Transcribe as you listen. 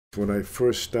When I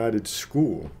first started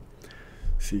school,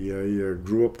 see, I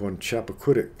grew up on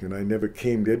Chappaquiddick, and I never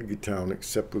came to Edgartown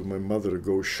except with my mother to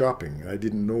go shopping. I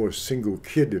didn't know a single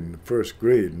kid in the first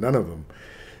grade, none of them.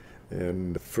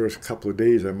 And the first couple of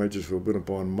days, I might just have been up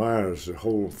on Mars. The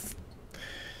whole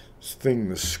thing,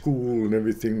 the school and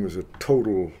everything was a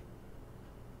total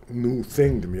new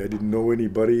thing to me. I didn't know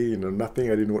anybody, nothing.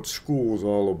 I didn't know what school was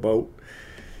all about.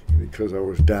 Because I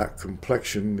was dark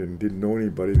complexioned and didn't know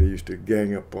anybody, they used to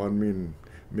gang up on me and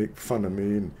make fun of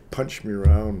me and punch me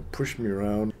around, push me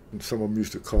around. And some of them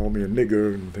used to call me a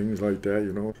nigger and things like that,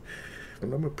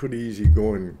 And I'm a pretty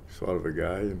easygoing sort of a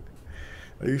guy. And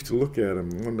I used to look at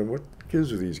them and wonder, what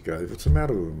gives with these guys? What's the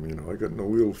matter with them? I got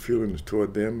no ill feelings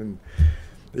toward them. And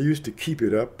they used to keep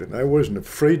it up, and I wasn't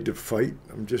afraid to fight.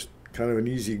 I'm just kind of an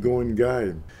easygoing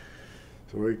guy.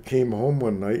 So I came home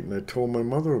one night and I told my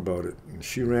mother about it. And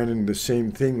she ran into the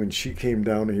same thing when she came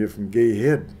down here from Gay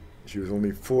Head. She was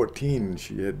only 14 and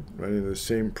she had run into the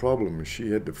same problem, and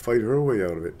she had to fight her way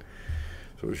out of it.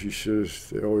 So she says,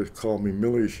 they always call me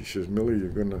Millie. She says, Millie, you're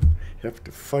going to have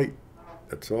to fight.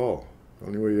 That's all. The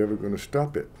only way you're ever going to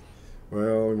stop it.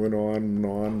 Well, it went on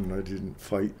and I didn't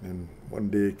fight. And one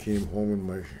day I came home and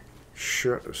my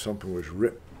shirt or something was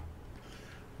ripped.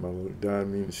 Mother looked down at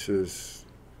me and says,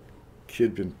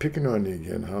 "Kid been picking on you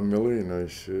again, huh, Millie?" And I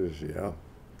says, "Yeah."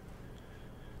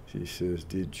 She says,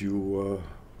 "Did you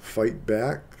fight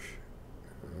back?"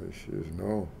 I says,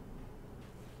 "No."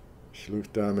 She looks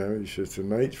down at me. She says,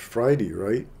 "Tonight's Friday,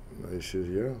 right?" And I says,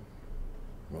 "Yeah."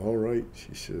 "All right."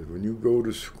 She says, "When you go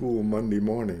to school Monday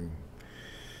morning,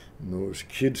 and those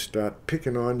kids start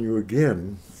picking on you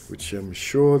again, which I'm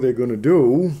sure they're going to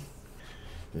do,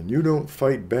 and you don't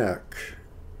fight back,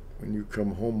 when you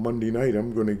come home Monday night,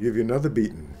 I'm going to give you another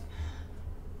beating."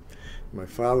 My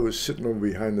father was sitting over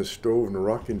behind the stove in a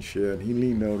rocking chair, and he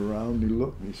leaned out around, and he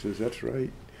looked, and he says, "That's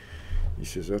right." He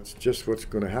says, "That's just what's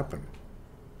going to happen."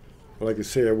 Well, like I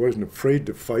say, I wasn't afraid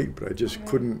to fight, but I just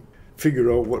couldn't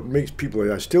figure out what makes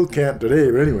people. I still can't today,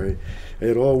 but anyway, I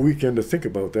had all weekend to think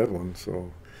about that one.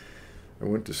 So I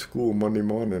went to school Monday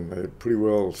morning. I had pretty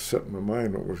well set in my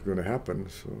mind what was going to happen.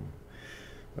 So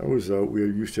I was out. We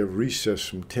used to have recess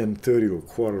from 10:30 to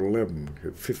 11:15. We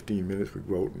had 15 minutes. We'd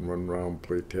go out and run around,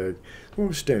 play tag. I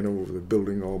was standing over the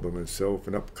building all by myself,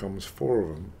 and up comes 4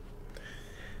 of them.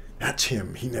 "That's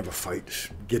him. He never fights.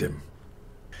 Get him."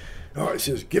 "Oh," he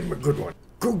says, "give him a good one.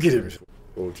 Go get him."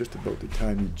 Well, just about the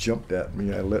time he jumped at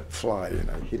me, I let fly, and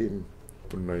I hit him.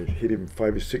 When I hit him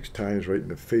 5 or 6 times right in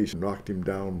the face, knocked him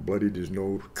down, bloodied his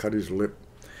nose, cut his lip.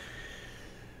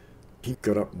 He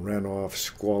got up and ran off,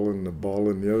 squalling the ball,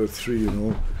 and the other 3,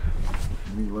 me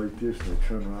like this, and I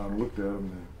turned around and looked at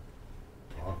them,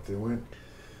 and off they went.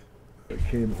 I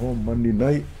came home Monday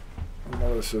night, and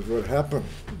Mother says, "What happened?"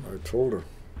 And I told her.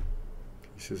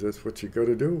 She says, "That's what you got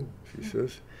to do," she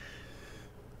says.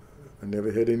 I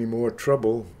never had any more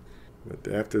trouble, but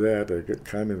after that, I got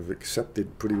kind of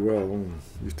accepted pretty well, and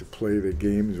used to play the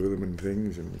games with them and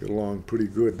things, and got along pretty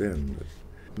good then. But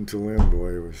until then,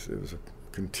 boy, it was a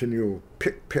continual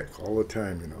pick all the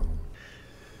time,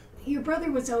 Your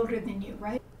brother was older than you,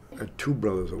 right? I had 2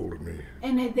 brothers older than me.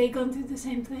 And had they gone through the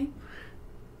same thing?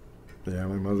 Yeah,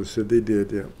 my mother said they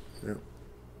did, yeah.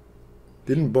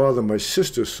 Didn't bother my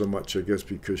sister so much, I guess,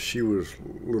 because she was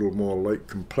a little more light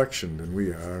complexioned than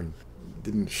we are, and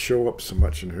didn't show up so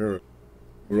much in her.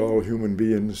 We're all human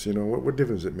beings, what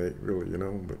difference it make, really,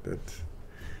 but that,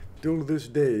 still to this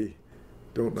day,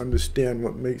 don't understand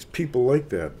what makes people like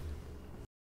that.